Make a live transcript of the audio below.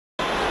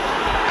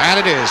And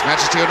it is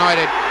Manchester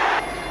United.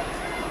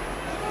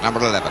 Number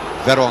 11,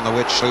 Verón the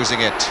Witch,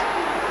 losing it.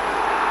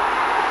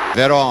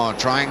 Verón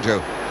trying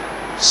to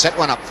set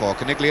one up for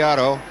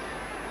Canigliaro.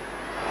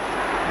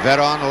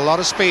 Verón, a lot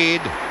of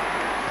speed,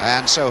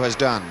 and so has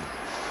done.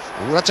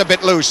 Ooh, that's a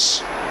bit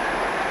loose.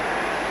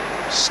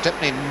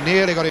 Stepney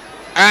nearly got it.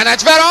 And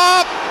that's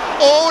Verón!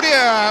 Oh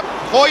dear,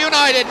 for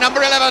United,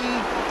 number 11,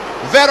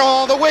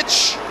 Verón the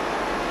Witch.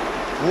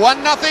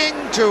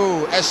 1-0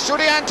 to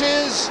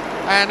Estudiantes,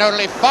 and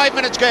only 5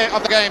 minutes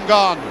of the game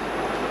gone.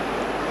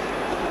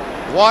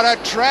 What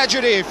a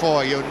tragedy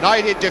for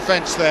United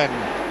defence then.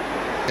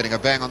 Getting a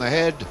bang on the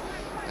head,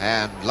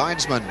 and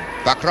linesman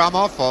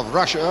Bakramov of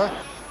Russia.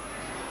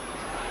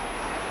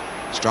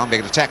 Strong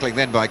big tackling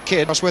then by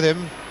Kidd. Cross with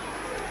him.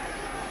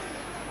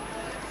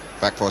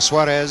 Back for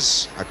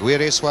Suarez,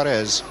 Aguirre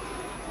Suarez.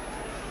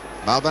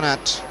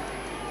 Malbanat.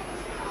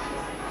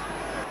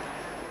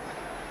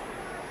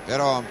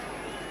 Verón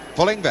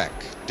pulling back,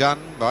 done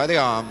by the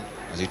arm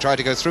as he tried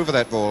to go through for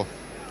that ball.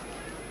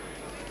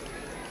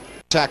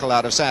 Tackle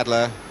out of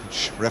Sadler,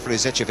 which referee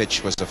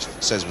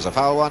Zečević says was a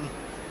foul one.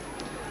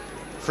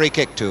 Free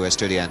kick to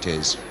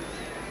Estudiantes.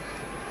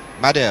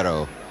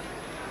 Madero.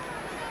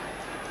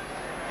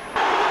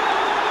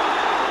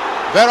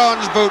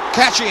 Verón's boot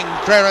catching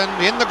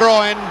Crerand in the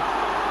groin,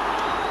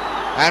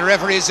 and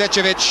referee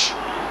Zečević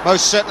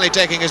most certainly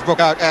taking his book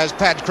out as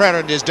Pat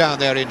Crerand is down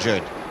there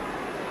injured.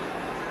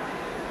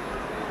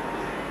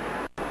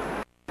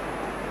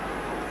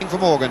 For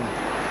Morgan.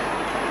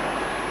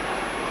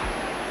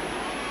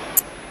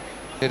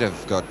 They'd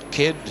have got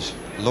Kidd,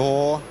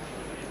 Law,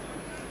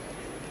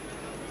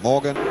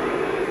 Morgan.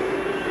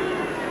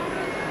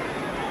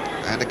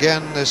 And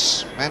again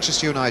this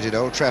Manchester United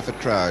Old Trafford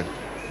crowd,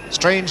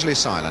 strangely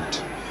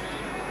silent.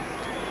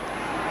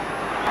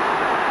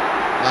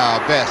 Now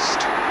Best.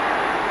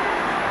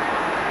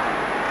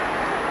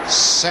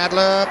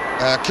 Sadler,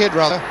 Kidd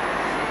rather.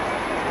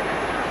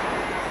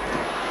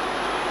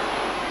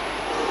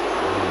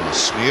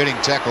 Smearing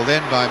tackle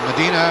then by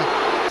Medina.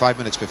 5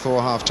 minutes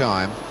before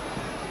half-time.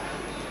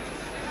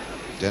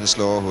 Dennis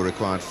Law, who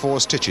required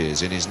 4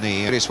 stitches in his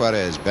knee.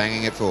 Suarez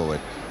banging it forward.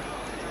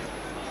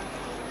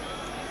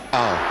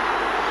 Oh.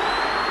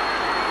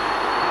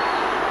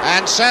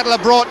 And Sadler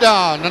brought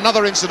down.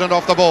 Another incident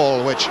off the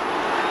ball, which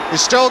is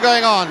still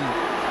going on.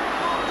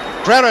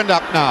 Crerand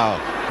up now.